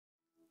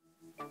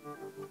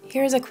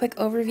Here's a quick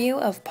overview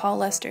of Paul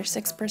Lester's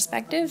 6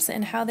 perspectives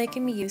and how they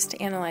can be used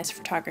to analyze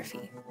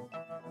photography.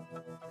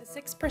 The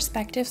 6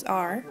 perspectives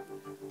are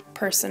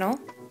personal,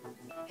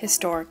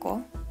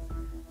 historical,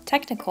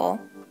 technical,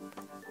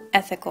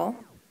 ethical,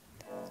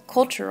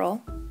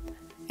 cultural,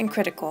 and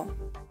critical.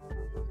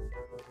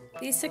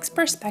 These 6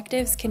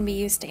 perspectives can be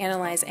used to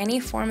analyze any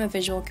form of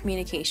visual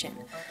communication,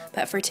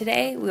 but for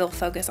today we will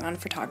focus on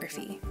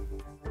photography.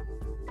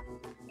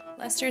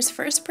 Lester's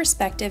first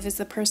perspective is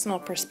the personal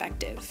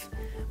perspective,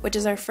 which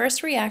is our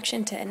first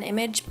reaction to an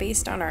image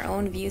based on our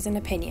own views and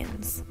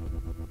opinions.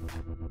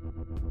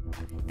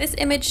 This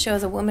image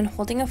shows a woman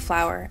holding a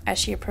flower as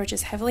she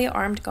approaches heavily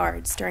armed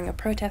guards during a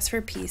protest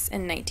for peace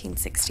in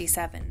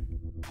 1967.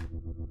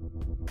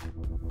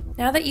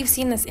 Now that you've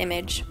seen this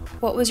image,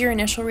 what was your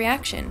initial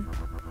reaction?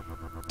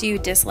 Do you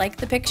dislike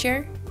the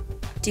picture?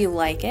 Do you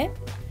like it?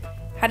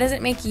 How does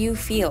it make you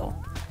feel?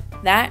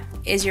 That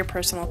is your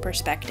personal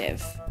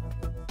perspective.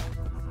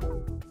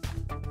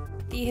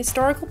 The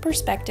historical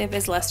perspective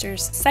is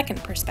Lester's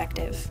second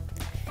perspective.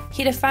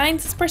 He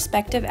defines this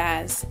perspective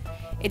as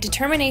a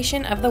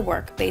determination of the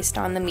work based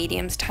on the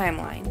medium's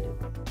timeline.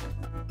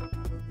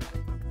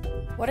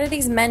 What are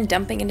these men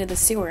dumping into the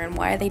sewer and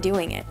why are they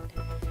doing it?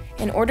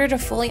 In order to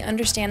fully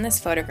understand this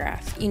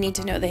photograph, you need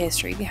to know the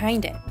history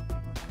behind it.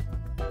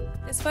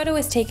 This photo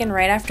was taken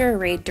right after a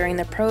raid during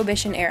the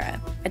Prohibition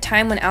era, a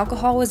time when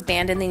alcohol was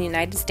banned in the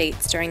United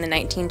States during the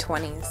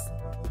 1920s.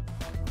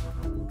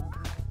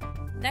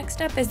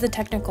 Next up is the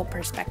technical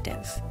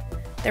perspective,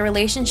 the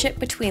relationship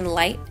between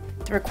light,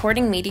 the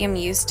recording medium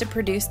used to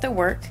produce the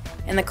work,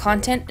 and the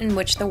content in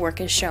which the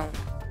work is shown.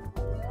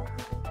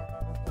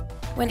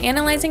 When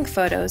analyzing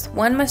photos,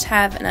 one must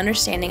have an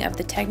understanding of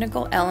the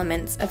technical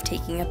elements of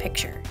taking a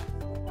picture.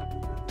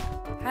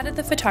 How did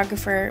the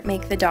photographer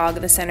make the dog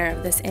the center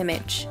of this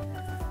image?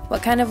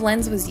 What kind of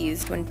lens was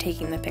used when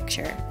taking the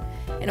picture?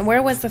 And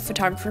where was the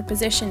photographer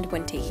positioned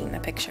when taking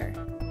the picture?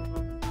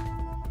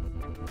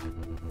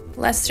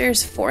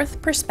 Lester's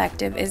fourth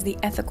perspective is the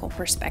ethical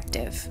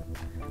perspective,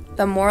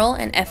 the moral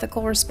and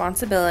ethical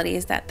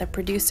responsibilities that the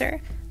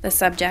producer, the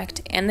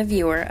subject, and the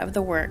viewer of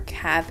the work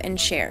have and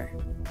share.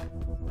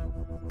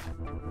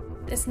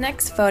 This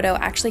next photo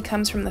actually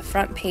comes from the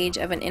front page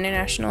of an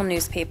international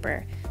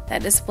newspaper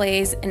that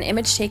displays an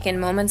image taken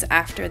moments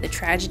after the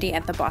tragedy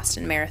at the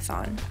Boston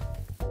Marathon.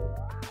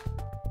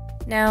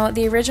 Now,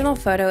 the original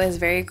photo is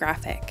very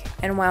graphic,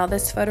 and while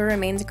this photo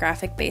remains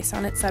graphic based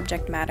on its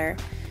subject matter,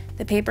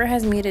 the paper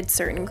has muted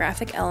certain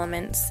graphic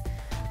elements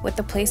with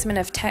the placement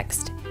of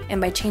text and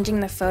by changing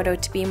the photo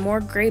to be more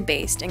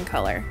gray-based in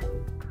color.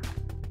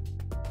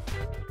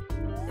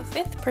 The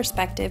fifth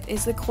perspective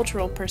is the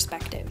cultural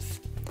perspective,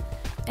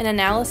 an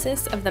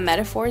analysis of the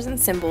metaphors and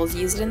symbols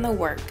used in the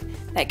work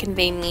that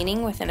convey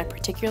meaning within a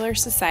particular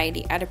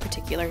society at a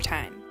particular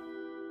time.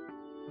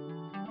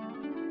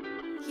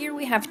 Here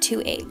we have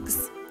 2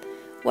 eggs.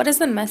 What is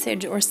the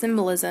message or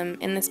symbolism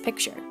in this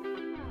picture?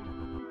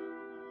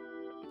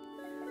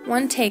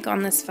 One take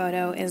on this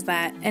photo is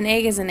that an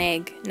egg is an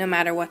egg, no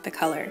matter what the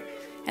color,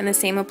 and the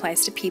same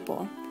applies to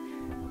people.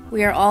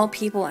 We are all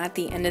people at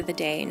the end of the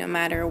day, no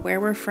matter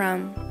where we're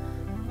from,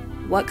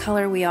 what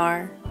color we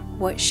are,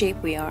 what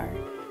shape we are.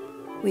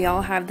 We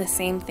all have the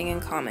same thing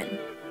in common.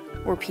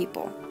 We're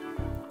people.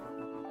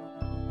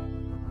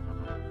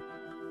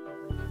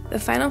 The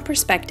final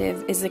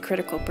perspective is the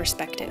critical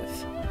perspective,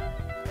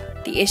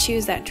 the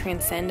issues that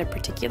transcend a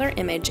particular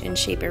image and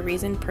shape a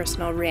reasoned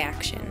personal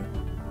reaction.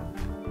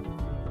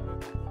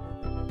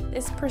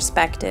 This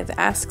perspective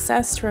asks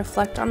us to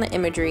reflect on the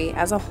imagery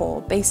as a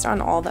whole based on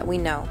all that we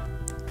know.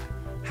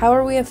 How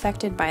are we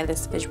affected by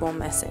this visual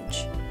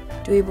message?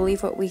 Do we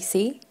believe what we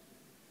see?